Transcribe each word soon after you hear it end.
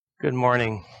Good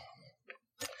morning.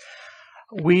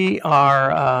 We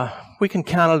can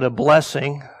count it a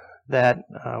blessing that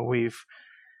we've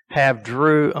have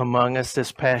Drew among us.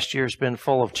 This past year's been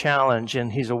full of challenge,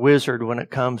 and he's a wizard when it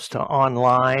comes to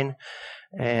online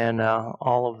and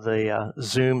all of the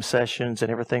Zoom sessions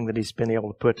and everything that he's been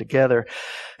able to put together.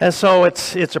 And so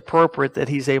it's appropriate that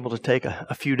he's able to take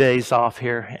a few days off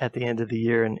here at the end of the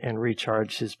year and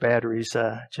recharge his batteries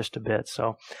just a bit.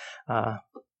 So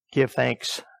give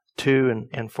thanks to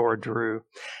and for Drew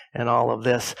and all of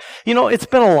this. You know, it's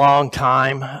been a long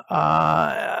time.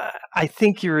 I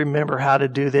think you remember how to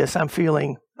do this. I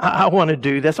want to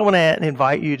do this. I want to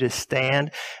invite you to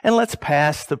stand and let's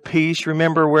pass the peace.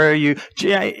 Remember where you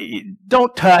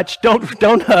don't touch,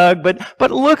 don't hug,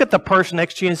 but look at the person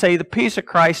next to you and say, the peace of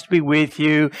Christ be with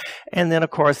you. And then,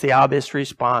 of course, the obvious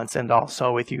response, and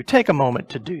also with you. Take a moment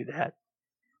to do that.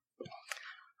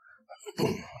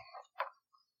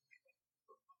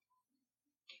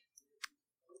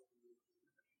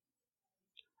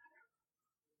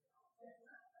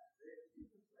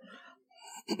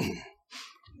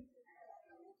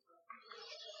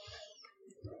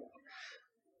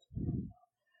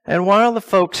 And while the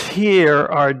folks here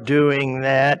are doing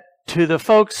that, to the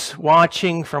folks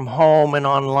watching from home and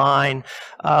online,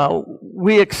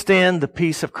 we extend the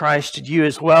peace of Christ to you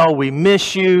as well. We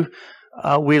miss you.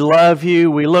 We love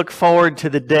you. We look forward to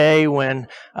the day when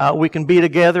we can be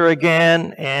together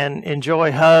again and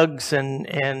enjoy hugs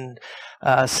and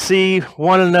see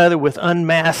one another with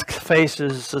unmasked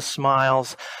faces,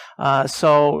 smiles.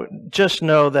 So just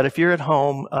know that if you're at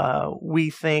home, we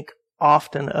think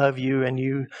often of you and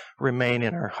you remain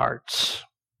in our hearts.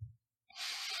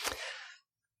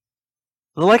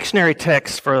 The lectionary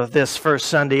text for this first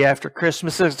Sunday after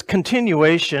Christmas is a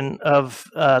continuation of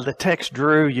the text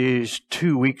Drew used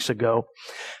 2 weeks ago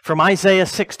from Isaiah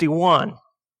 61.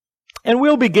 And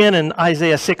we'll begin in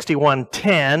Isaiah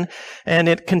 61:10, and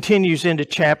it continues into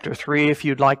chapter 3 if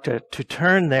you'd like to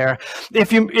turn there.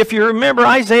 If you remember,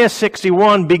 Isaiah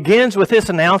 61 begins with this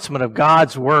announcement of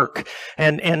God's work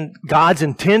and God's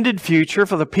intended future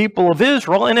for the people of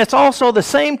Israel. And it's also the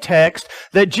same text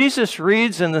that Jesus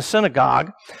reads in the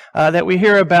synagogue that we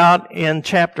hear about in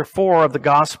chapter 4 of the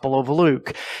Gospel of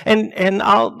Luke. And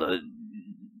I'll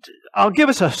give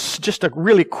us just a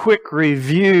really quick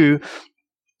review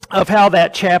of how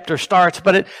that chapter starts,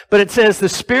 but it says, the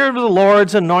Spirit of the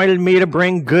Lord's anointed me to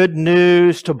bring good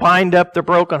news, to bind up the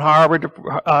brokenhearted,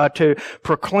 to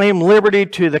proclaim liberty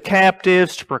to the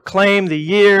captives, to proclaim the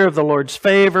year of the Lord's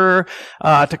favor,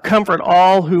 to comfort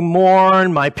all who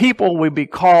mourn. My people will be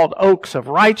called oaks of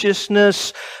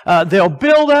righteousness. They'll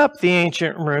build up the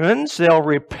ancient ruins. They'll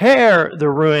repair the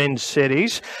ruined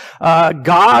cities.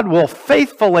 God will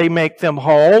faithfully make them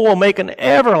whole, will make an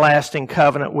everlasting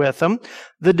covenant with them.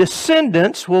 The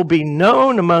descendants will be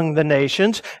known among the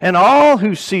nations, and all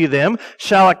who see them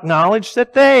shall acknowledge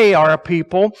that they are a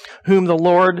people whom the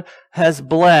Lord has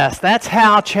blessed. That's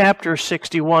how chapter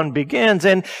 61 begins,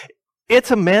 and it's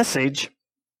a message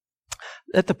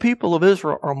that the people of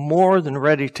Israel are more than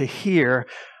ready to hear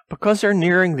because they're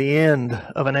nearing the end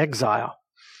of an exile.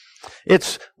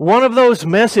 It's one of those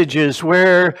messages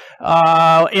where,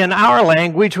 in our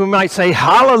language, we might say,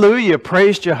 hallelujah,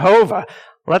 praise Jehovah.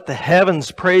 Let the heavens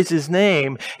praise His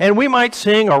name. And we might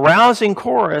sing a rousing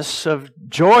chorus of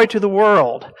joy to the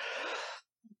world.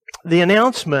 The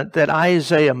announcement that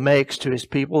Isaiah makes to his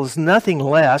people is nothing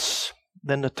less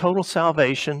than the total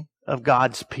salvation of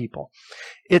God's people.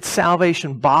 It's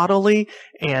salvation bodily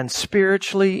and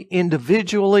spiritually,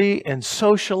 individually and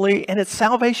socially, and it's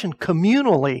salvation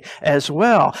communally as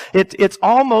well. It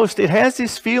has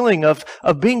this feeling of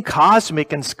being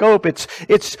cosmic in scope.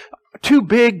 It's too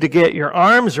big to get your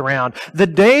arms around. The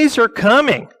days are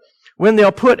coming when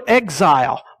they'll put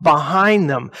exile behind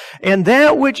them, and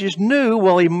that which is new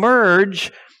will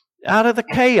emerge out of the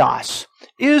chaos.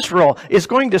 Israel is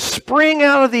going to spring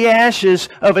out of the ashes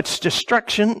of its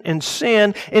destruction and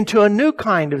sin into a new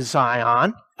kind of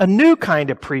Zion, a new kind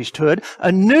of priesthood,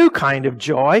 a new kind of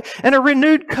joy, and a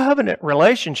renewed covenant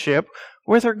relationship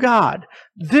with her God.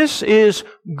 This is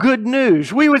good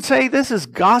news. We would say this is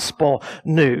gospel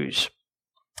news.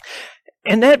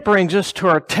 And that brings us to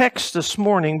our text this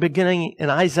morning, beginning in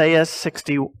Isaiah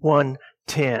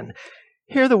 61:10.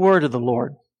 Hear the word of the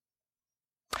Lord.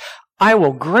 I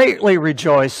will greatly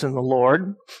rejoice in the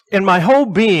Lord, and my whole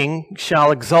being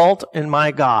shall exult in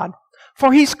my God.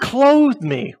 For He's clothed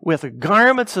me with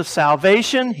garments of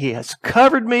salvation. He has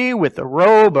covered me with the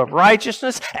robe of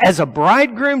righteousness, as a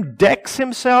bridegroom decks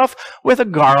himself with a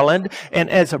garland, and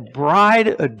as a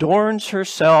bride adorns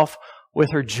herself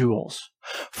with her jewels.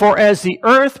 For as the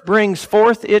earth brings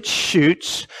forth its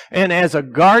shoots, and as a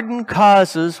garden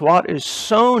causes what is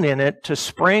sown in it to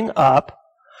spring up,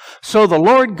 so the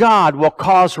Lord God will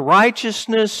cause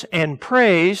righteousness and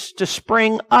praise to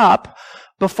spring up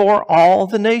before all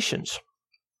the nations.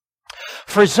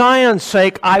 For Zion's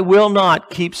sake I will not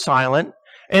keep silent,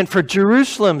 and for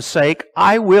Jerusalem's sake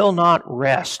I will not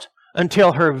rest,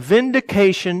 until her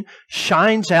vindication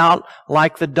shines out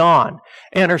like the dawn,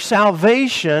 and her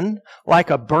salvation like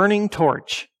a burning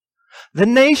torch. The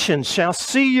nations shall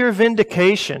see your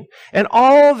vindication, and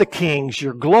all the kings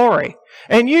your glory.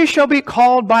 And you shall be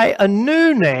called by a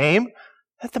new name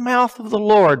that the mouth of the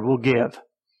Lord will give.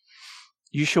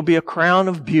 You shall be a crown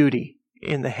of beauty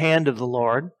in the hand of the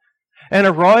Lord, and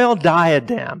a royal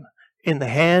diadem in the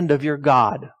hand of your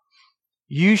God.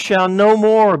 You shall no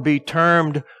more be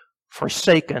termed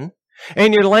forsaken,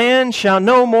 and your land shall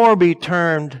no more be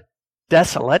termed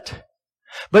desolate,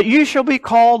 but you shall be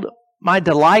called, my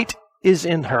delight is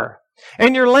in her,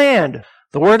 and your land,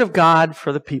 the word of God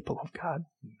for the people of God.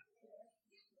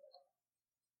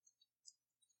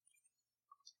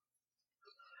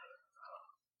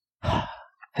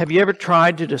 Have you ever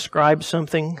tried to describe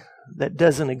something that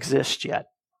doesn't exist yet?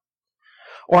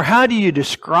 Or how do you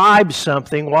describe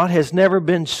something what has never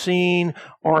been seen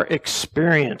or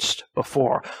experienced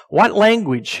before? What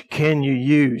language can you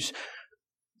use?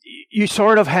 You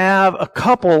sort of have a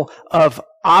couple of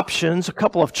options, a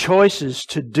couple of choices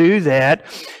to do that.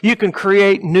 You can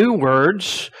create new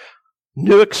words,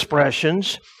 new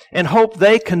expressions, and hope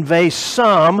they convey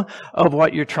some of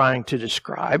what you're trying to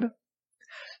describe.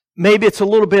 Maybe it's a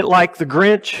little bit like the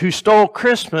Grinch who stole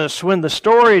Christmas when the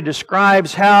story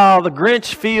describes how the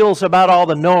Grinch feels about all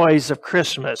the noise of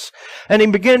Christmas. And he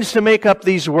begins to make up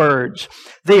these words.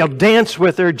 They'll dance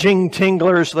with their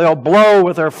jing-tinglers. They'll blow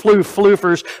with their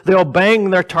floof-floofers. They'll bang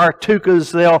their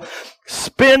tartukas. They'll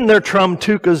spin their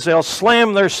trumtukas. They'll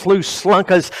slam their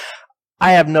slunkas.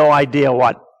 I have no idea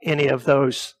what any of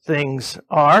those things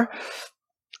are.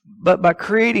 But by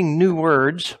creating new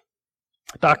words,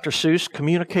 Dr. Seuss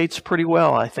communicates pretty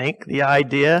well, I think, the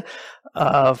idea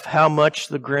of how much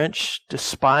the Grinch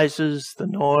despises the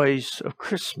noise of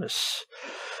Christmas.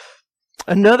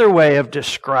 Another way of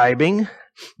describing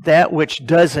that which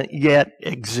doesn't yet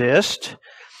exist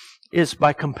is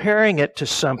by comparing it to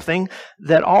something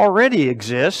that already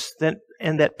exists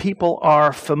and that people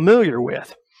are familiar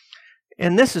with.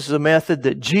 And this is the method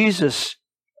that Jesus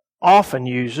often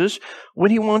uses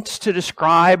when he wants to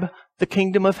describe the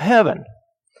kingdom of heaven.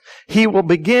 He will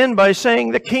begin by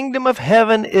saying the kingdom of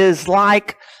heaven is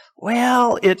like,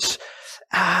 well, it's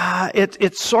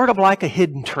sort of like a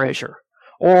hidden treasure,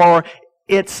 or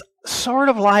it's sort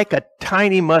of like a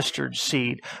tiny mustard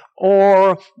seed,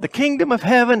 or the kingdom of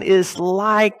heaven is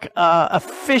like a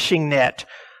fishing net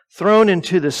thrown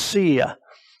into the sea.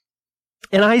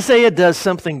 And Isaiah does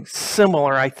something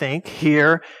similar, I think,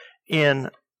 here in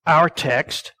our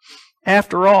text.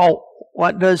 After all,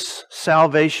 what does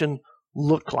salvation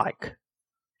look like?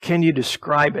 Can you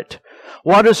describe it?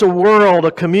 What does a world,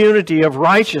 a community of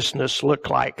righteousness look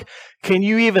like? Can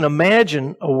you even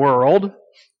imagine a world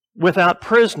without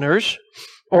prisoners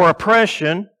or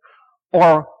oppression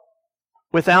or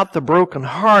without the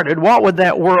brokenhearted? What would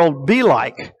that world be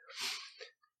like?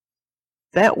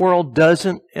 That world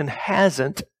doesn't and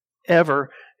hasn't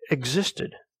ever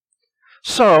existed.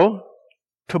 So,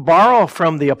 to borrow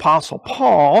from the Apostle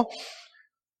Paul,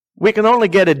 we can only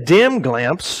get a dim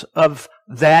glimpse of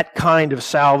that kind of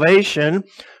salvation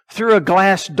through a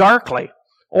glass darkly,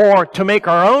 or to make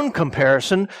our own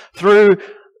comparison through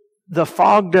the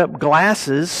fogged up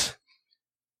glasses,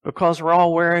 because we're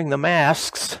all wearing the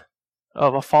masks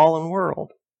of a fallen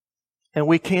world. And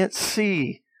we can't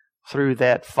see through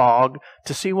that fog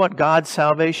to see what God's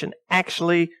salvation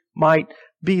actually might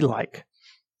be like.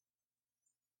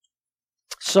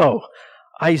 So,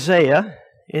 Isaiah,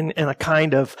 in a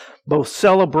kind of both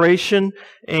celebration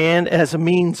and as a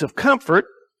means of comfort,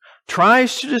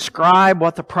 tries to describe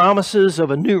what the promises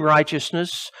of a new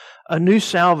righteousness, a new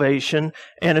salvation,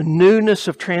 and a newness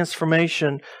of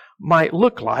transformation might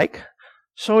look like.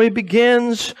 So he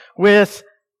begins with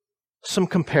some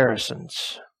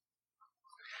comparisons.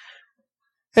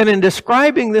 And in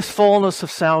describing this fullness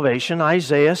of salvation,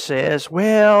 Isaiah says,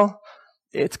 well,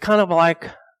 it's kind of like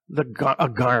a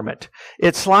garment.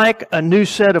 It's like a new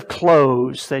set of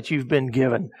clothes that you've been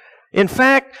given. In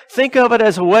fact, think of it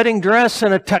as a wedding dress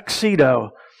and a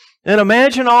tuxedo. And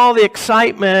imagine all the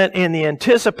excitement and the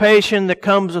anticipation that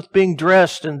comes with being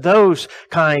dressed in those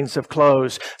kinds of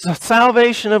clothes. The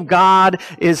salvation of God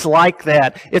is like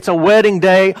that. It's a wedding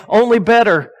day, only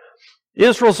better.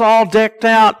 Israel's all decked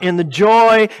out in the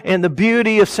joy and the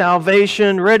beauty of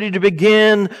salvation, ready to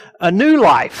begin a new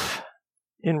life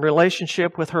in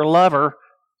relationship with her lover,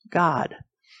 God.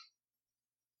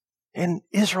 And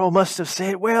Israel must have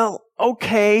said, well,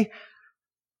 okay,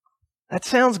 that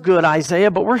sounds good,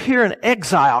 Isaiah, but we're here in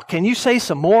exile. Can you say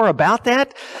some more about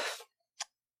that?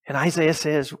 And Isaiah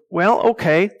says, well,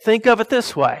 okay, think of it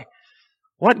this way.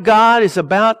 What God is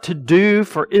about to do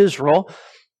for Israel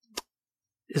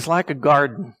is like a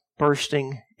garden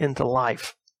bursting into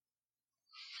life.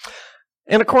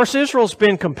 And of course, Israel's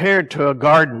been compared to a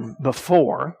garden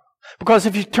before, because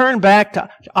if you turn back to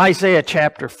Isaiah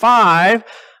chapter 5,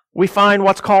 we find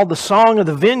what's called the Song of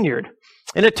the Vineyard.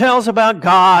 And it tells about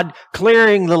God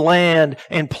clearing the land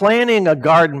and planting a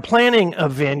garden, planting a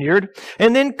vineyard,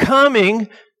 and then coming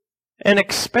and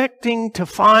expecting to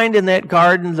find in that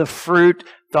garden the fruit,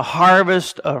 the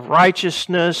harvest of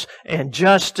righteousness and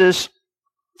justice.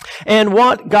 And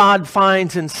what God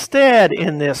finds instead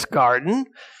in this garden,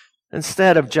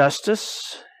 instead of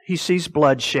justice, he sees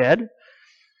bloodshed.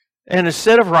 And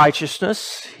instead of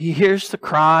righteousness, he hears the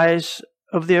cries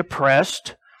of the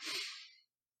oppressed.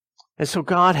 And so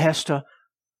God has to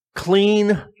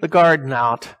clean the garden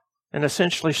out and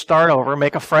essentially start over,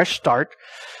 make a fresh start.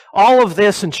 All of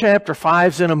this in chapter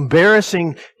 5 is an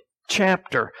embarrassing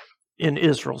chapter in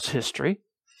Israel's history.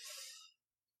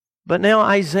 But now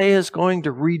Isaiah is going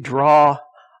to redraw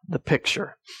the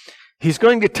picture. He's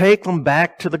going to take them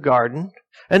back to the garden,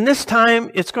 and this time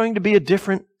it's going to be a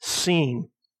different scene.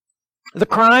 The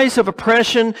cries of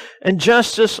oppression and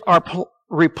justice are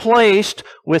replaced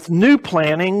with new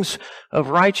plantings of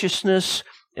righteousness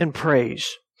and praise.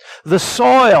 The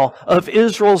soil of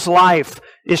Israel's life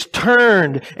is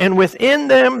turned, and within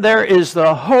them there is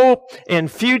the hope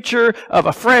and future of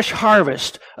a fresh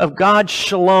harvest of God's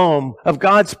shalom, of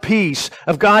God's peace,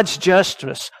 of God's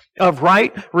justice, of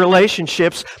right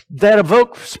relationships that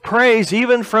evokes praise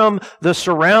even from the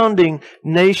surrounding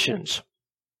nations.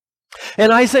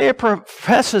 And Isaiah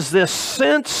professes this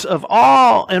sense of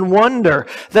awe and wonder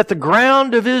that the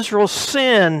ground of Israel's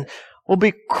sin will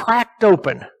be cracked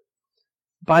open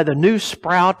by the new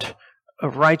sprout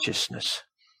of righteousness.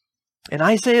 And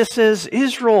Isaiah says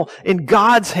Israel in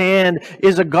God's hand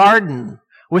is a garden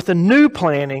with a new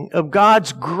planting of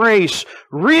God's grace,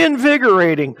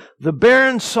 reinvigorating the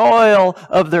barren soil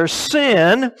of their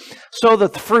sin so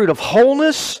that the fruit of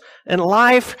wholeness and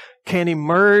life can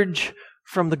emerge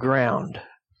from the ground.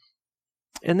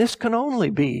 And this can only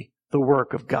be the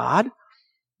work of God.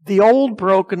 The old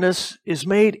brokenness is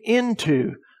made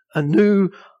into a new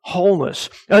wholeness,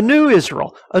 a new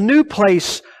Israel, a new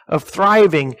place of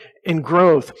thriving and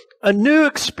growth, a new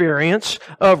experience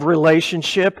of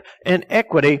relationship and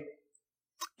equity.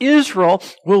 Israel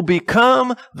will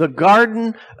become the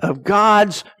garden of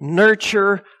God's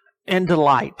nurture and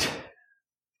delight.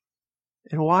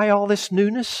 And why all this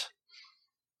newness?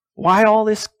 Why all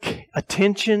this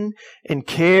attention and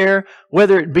care,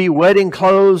 whether it be wedding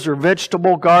clothes or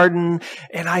vegetable garden?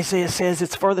 And Isaiah says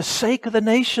it's for the sake of the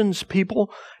nations,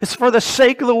 people. It's for the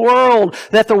sake of the world,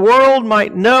 that the world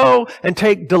might know and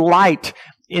take delight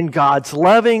in God's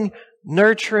loving,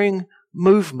 nurturing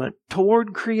movement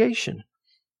toward creation.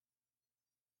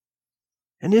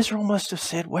 And Israel must have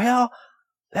said, well,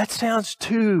 that sounds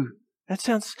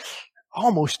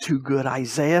almost too good,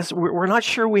 Isaiah. We're not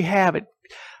sure we have it.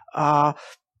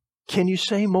 Can you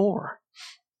say more?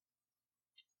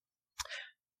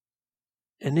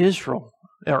 And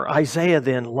Isaiah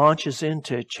then launches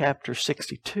into chapter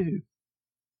 62.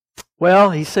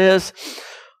 Well, he says,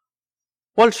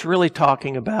 what it's really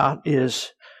talking about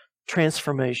is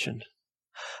transformation.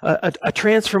 A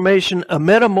transformation, a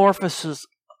metamorphosis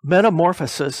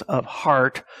of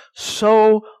heart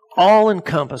so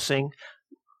all-encompassing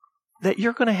that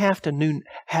you're going to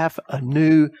have a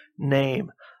new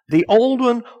name. The old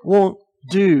one won't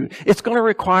do. It's going to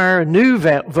require a new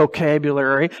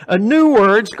vocabulary, a new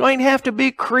word. It's going to have to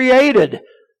be created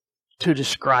to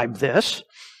describe this.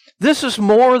 This is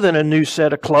more than a new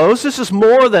set of clothes. This is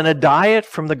more than a diet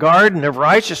from the garden of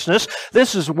righteousness.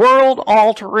 This is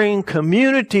world-altering,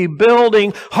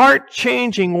 community-building,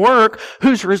 heart-changing work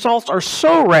whose results are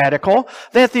so radical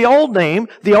that the old name,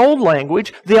 the old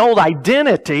language, the old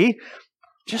identity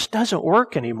just doesn't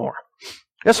work anymore.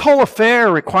 This whole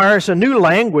affair requires a new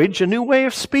language, a new way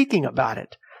of speaking about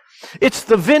it. It's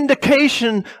the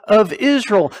vindication of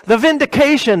Israel. The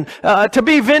vindication, to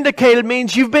be vindicated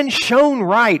means you've been shown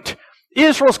right.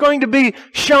 Israel's going to be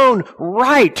shown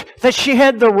right, that she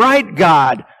had the right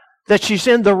God, that she's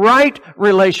in the right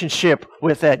relationship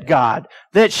with that God,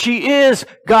 that she is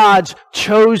God's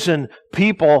chosen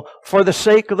people for the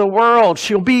sake of the world.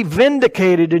 She'll be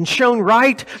vindicated and shown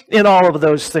right in all of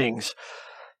those things.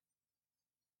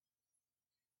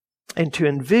 And to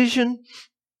envision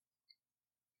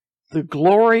the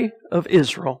glory of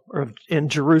Israel or in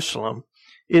Jerusalem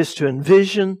is to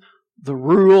envision the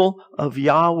rule of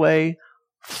Yahweh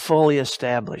fully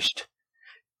established.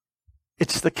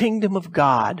 It's the kingdom of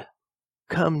God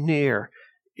come near,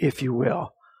 if you will.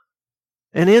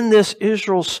 And in this,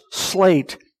 Israel's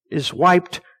slate is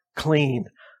wiped clean.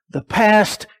 The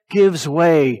past gives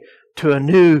way to a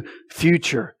new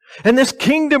future. And this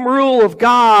kingdom rule of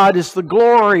God is the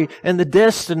glory and the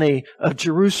destiny of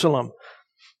Jerusalem.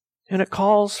 And it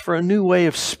calls for a new way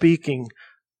of speaking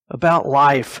about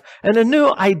life and a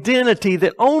new identity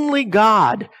that only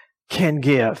God can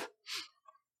give.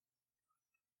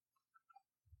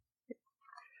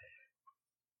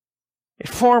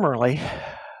 Formerly,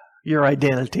 your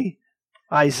identity,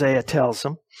 Isaiah tells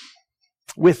them,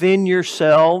 within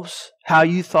yourselves, how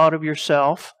you thought of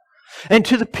yourself, and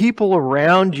to the people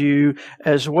around you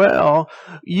as well,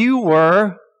 you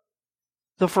were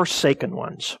the forsaken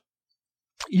ones.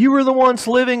 You were the ones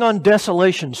living on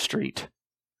Desolation Street.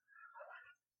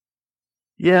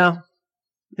 Yeah,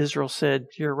 Israel said,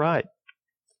 you're right.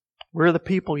 We're the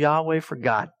people Yahweh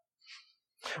forgot.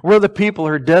 We're the people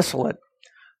who are desolate,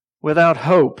 without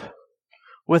hope,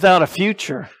 without a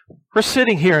future. We're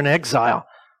sitting here in exile.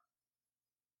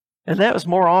 And that was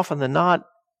more often than not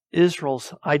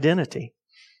Israel's identity.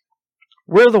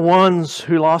 We're the ones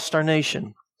who lost our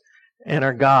nation and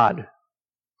our God.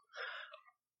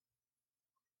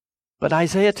 But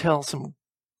Isaiah tells them,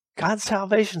 God's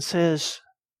salvation says,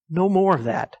 no more of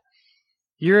that.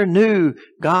 Your new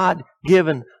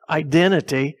God-given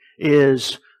identity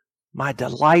is, my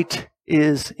delight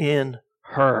is in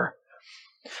her.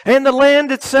 And the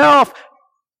land itself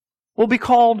will be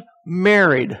called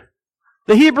married.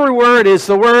 The Hebrew word is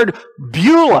the word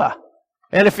Beulah.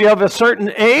 And if you have a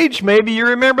certain age, maybe you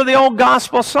remember the old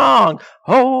gospel song,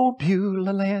 Oh,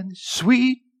 Beulah land,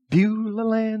 sweet Beulah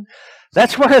land.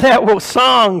 That's where that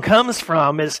song comes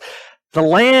from, is the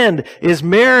land is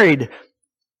married.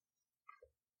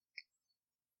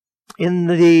 In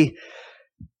the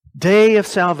day of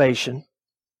salvation,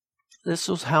 this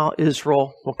is how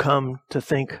Israel will come to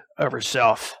think of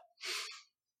herself.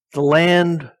 The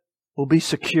land will be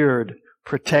secured,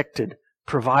 protected,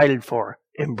 provided for,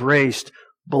 embraced,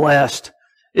 blessed.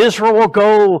 Israel will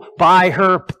go by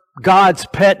her God's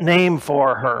pet name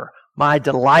for her. My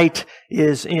delight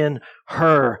is in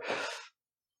her.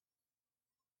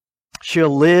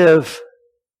 She'll live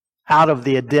out of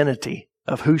the identity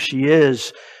of who she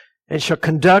is, and she'll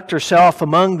conduct herself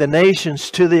among the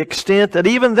nations to the extent that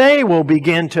even they will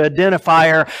begin to identify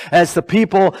her as the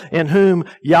people in whom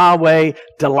Yahweh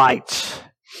delights.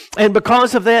 And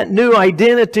because of that new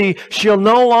identity, she'll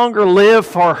no longer live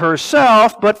for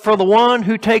herself, but for the one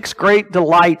who takes great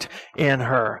delight in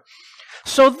her.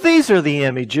 So these are the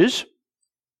images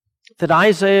that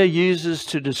Isaiah uses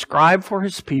to describe for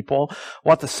his people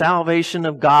what the salvation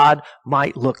of God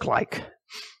might look like.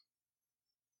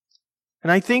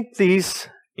 And I think these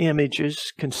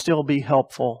images can still be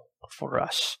helpful for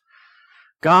us.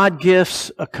 God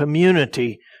gifts a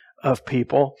community of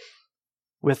people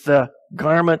with the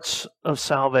garments of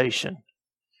salvation.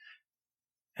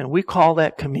 And we call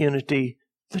that community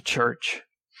the church.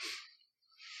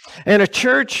 And a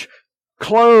church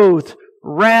clothed,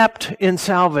 wrapped in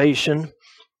salvation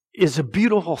is a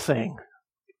beautiful thing.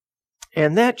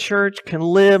 And that church can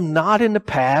live not in the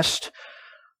past,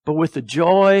 but with the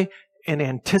joy and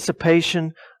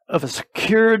anticipation of a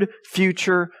secured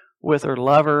future with her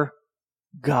lover,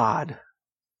 God.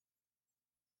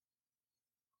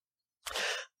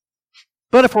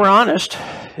 But if we're honest,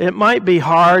 it might be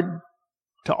hard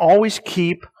to always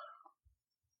keep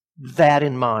that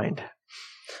in mind,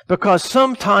 because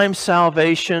sometimes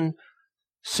salvation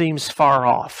seems far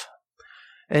off.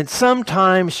 And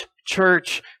sometimes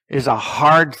church is a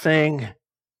hard thing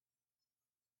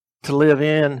to live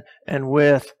in and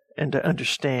with and to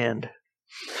understand.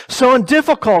 So in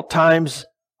difficult times,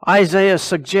 Isaiah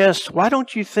suggests, why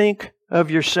don't you think of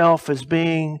yourself as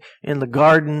being in the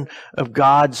garden of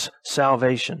God's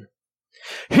salvation?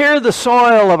 Here the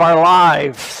soil of our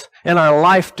lives and our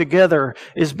life together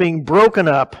is being broken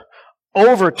up,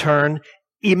 overturned,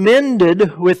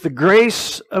 amended with the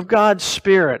grace of God's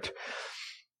Spirit.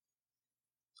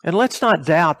 And let's not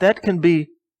doubt, that can be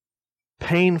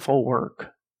painful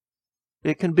work.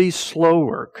 It can be slow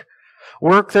work.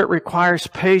 Work that requires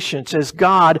patience as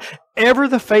God, ever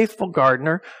the faithful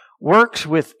gardener, works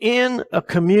within a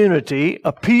community,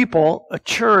 a people, a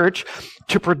church,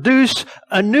 to produce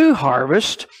a new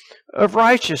harvest of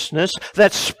righteousness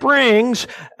that springs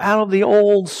out of the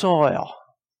old soil.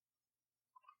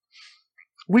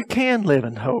 We can live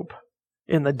in hope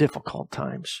in the difficult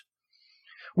times.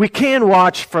 We can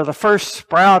watch for the first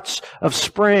sprouts of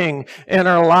spring in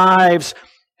our lives,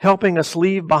 helping us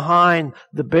leave behind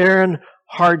the barren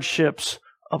hardships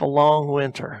of a long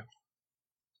winter.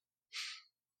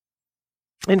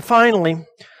 And finally,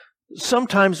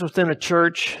 sometimes within a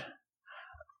church,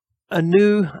 a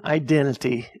new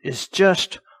identity is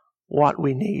just what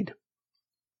we need.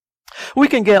 We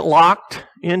can get locked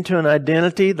into an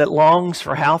identity that longs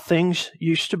for how things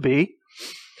used to be.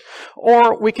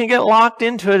 Or we can get locked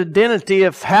into an identity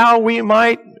of how we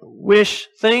might wish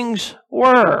things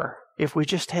were. If we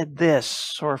just had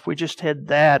this, or if we just had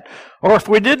that, or if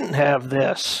we didn't have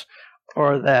this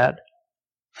or that.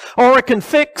 Or we can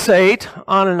fixate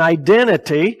on an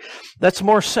identity that's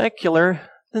more secular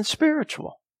than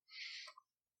spiritual,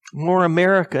 more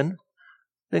American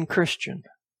than Christian,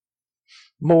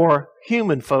 more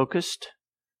human-focused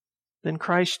than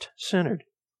Christ-centered.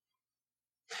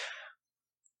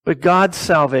 But God's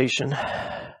salvation,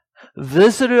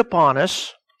 visited upon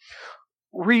us,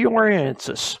 reorients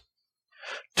us,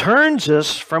 turns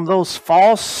us from those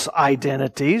false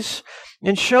identities,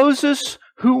 and shows us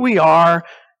who we are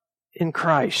in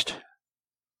Christ.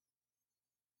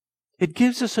 It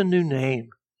gives us a new name.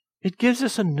 It gives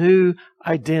us a new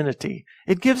identity.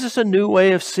 It gives us a new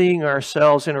way of seeing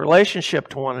ourselves in relationship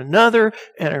to one another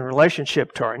and in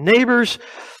relationship to our neighbors.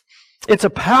 It's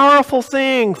a powerful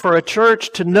thing for a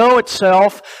church to know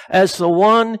itself as the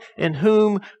one in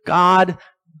whom God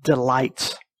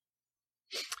delights.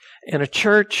 And a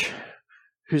church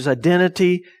whose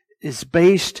identity is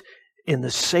based in the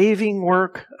saving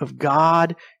work of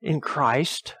God in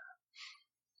Christ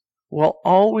will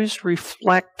always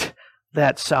reflect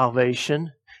that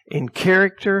salvation in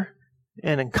character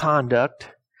and in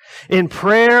conduct, in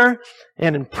prayer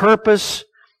and in purpose,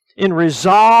 in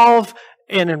resolve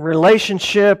and in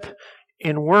relationship,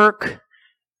 in work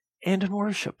and in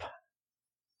worship.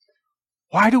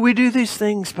 Why do we do these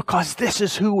things? Because this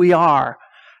is who we are.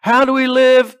 How do we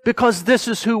live? Because this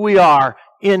is who we are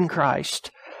in Christ.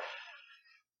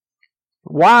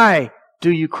 Why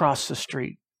do you cross the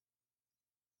street?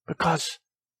 Because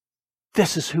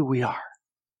this is who we are.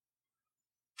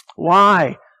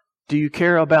 Why do you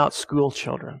care about school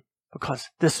children? Because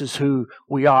this is who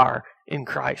we are in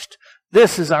Christ.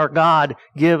 This is our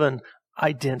God-given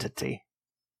identity.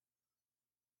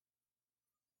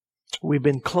 We've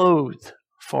been clothed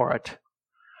for it.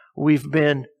 We've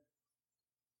been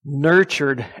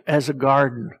nurtured as a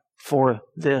garden for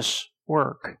this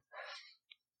work.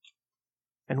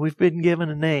 And we've been given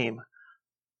a name,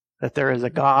 that there is a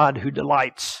God who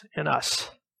delights in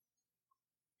us.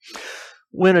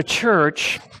 When a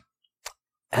church,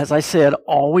 as I said,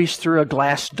 always through a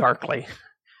glass darkly,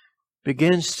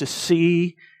 begins to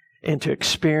see and to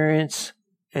experience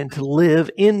and to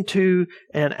live into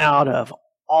and out of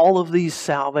all of these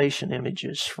salvation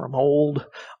images from old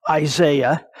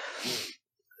Isaiah,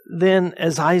 then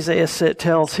as Isaiah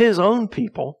tells his own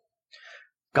people,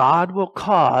 God will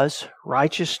cause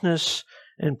righteousness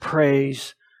and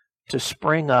praise to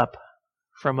spring up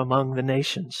from among the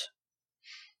nations.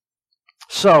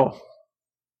 So,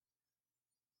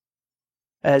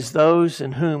 as those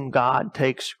in whom God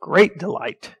takes great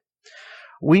delight,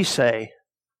 we say,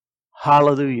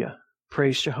 Hallelujah,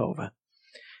 praise Jehovah.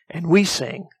 And we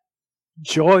sing,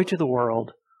 Joy to the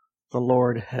world, the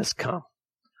Lord has come.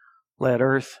 Let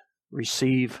earth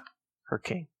receive her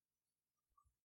King.